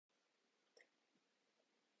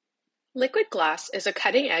Liquid glass is a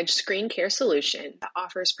cutting-edge screen care solution that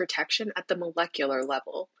offers protection at the molecular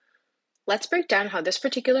level. Let's break down how this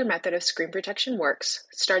particular method of screen protection works,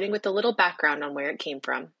 starting with a little background on where it came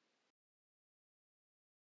from.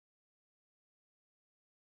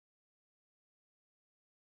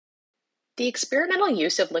 The experimental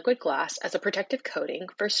use of liquid glass as a protective coating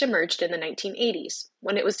first emerged in the 1980s,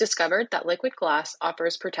 when it was discovered that liquid glass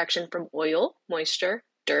offers protection from oil, moisture,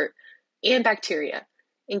 dirt, and bacteria,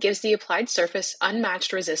 and gives the applied surface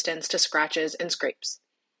unmatched resistance to scratches and scrapes.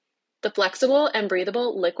 The flexible and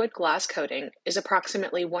breathable liquid glass coating is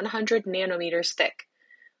approximately 100 nanometers thick,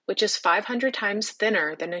 which is 500 times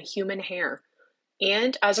thinner than a human hair,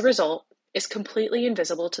 and as a result, is completely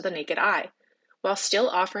invisible to the naked eye, while still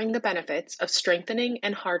offering the benefits of strengthening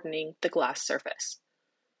and hardening the glass surface.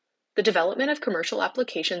 The development of commercial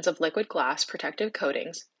applications of liquid glass protective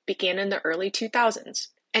coatings began in the early 2000s,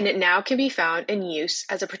 and it now can be found in use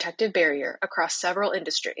as a protective barrier across several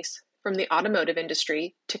industries, from the automotive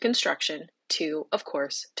industry to construction to, of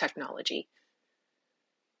course, technology.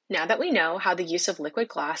 Now that we know how the use of liquid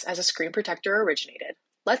glass as a screen protector originated,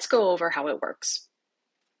 let's go over how it works.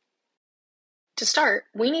 To start,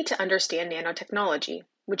 we need to understand nanotechnology,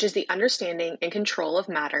 which is the understanding and control of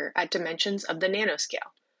matter at dimensions of the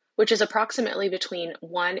nanoscale, which is approximately between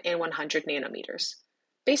 1 and 100 nanometers.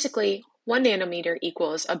 Basically, 1 nanometer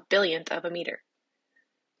equals a billionth of a meter.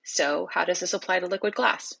 So, how does this apply to liquid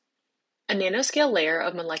glass? A nanoscale layer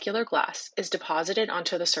of molecular glass is deposited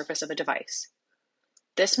onto the surface of a device.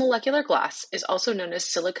 This molecular glass is also known as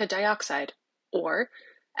silica dioxide, or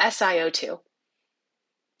SiO2.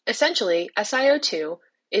 Essentially, SiO2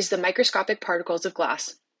 is the microscopic particles of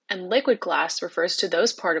glass, and liquid glass refers to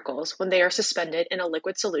those particles when they are suspended in a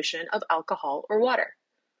liquid solution of alcohol or water.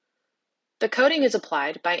 The coating is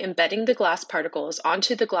applied by embedding the glass particles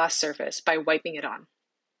onto the glass surface by wiping it on.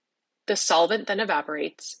 The solvent then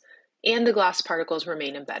evaporates, and the glass particles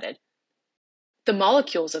remain embedded. The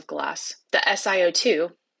molecules of glass, the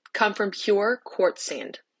SiO2, come from pure quartz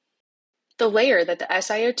sand. The layer that the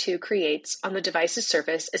SiO2 creates on the device's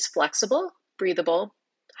surface is flexible, breathable,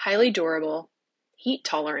 highly durable,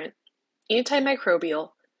 heat-tolerant,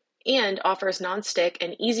 antimicrobial, and offers non-stick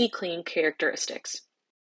and easy clean characteristics.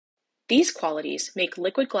 These qualities make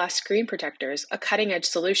liquid glass screen protectors a cutting-edge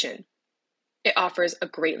solution. It offers a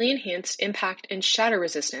greatly enhanced impact and shatter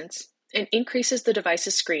resistance and increases the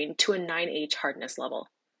device's screen to a 9H hardness level.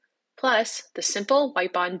 Plus, the simple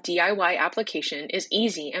wipe-on DIY application is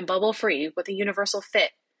easy and bubble-free with a universal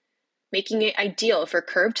fit, making it ideal for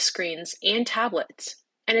curved screens and tablets,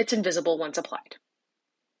 and it's invisible once applied.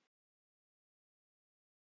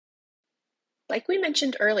 Like we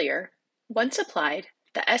mentioned earlier, once applied,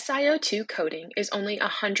 the SiO2 coating is only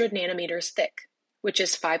 100 nanometers thick, which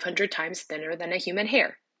is 500 times thinner than a human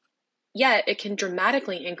hair. Yet, it can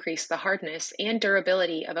dramatically increase the hardness and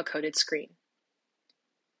durability of a coated screen.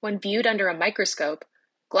 When viewed under a microscope,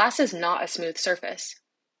 glass is not a smooth surface.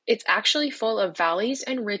 It's actually full of valleys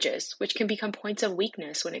and ridges, which can become points of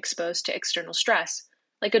weakness when exposed to external stress,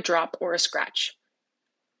 like a drop or a scratch.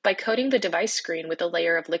 By coating the device screen with a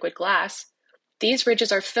layer of liquid glass, these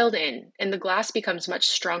ridges are filled in, and the glass becomes much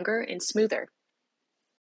stronger and smoother.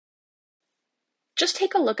 Just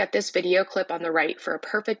take a look at this video clip on the right for a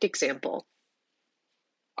perfect example.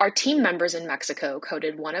 Our team members in Mexico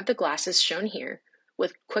coated one of the glasses shown here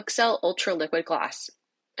with Quixel Ultra Liquid Glass,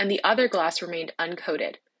 and the other glass remained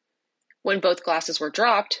uncoated. When both glasses were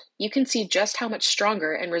dropped, you can see just how much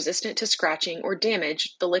stronger and resistant to scratching or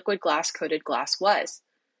damage the liquid glass-coated glass was,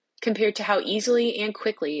 compared to how easily and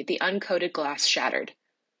quickly the uncoated glass shattered.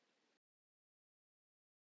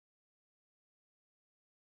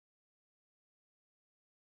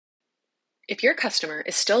 If your customer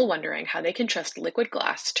is still wondering how they can trust liquid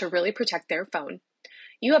glass to really protect their phone,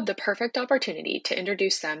 you have the perfect opportunity to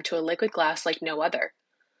introduce them to a liquid glass like no other,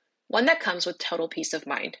 one that comes with total peace of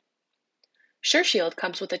mind. SureShield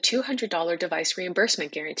comes with a $200 device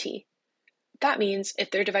reimbursement guarantee. That means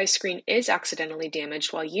if their device screen is accidentally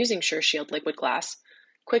damaged while using SureShield liquid glass,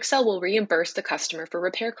 Quixel will reimburse the customer for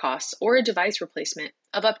repair costs or a device replacement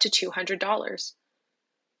of up to $200.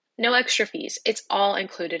 No extra fees, it's all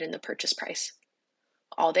included in the purchase price.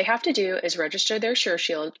 All they have to do is register their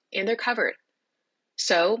SureShield and they're covered.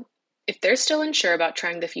 So, if they're still unsure about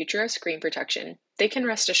trying the future of screen protection, they can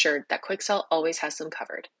rest assured that Quixel always has them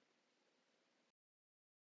covered.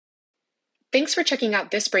 Thanks for checking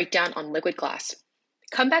out this breakdown on liquid glass.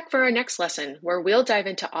 Come back for our next lesson where we'll dive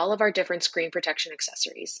into all of our different screen protection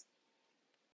accessories.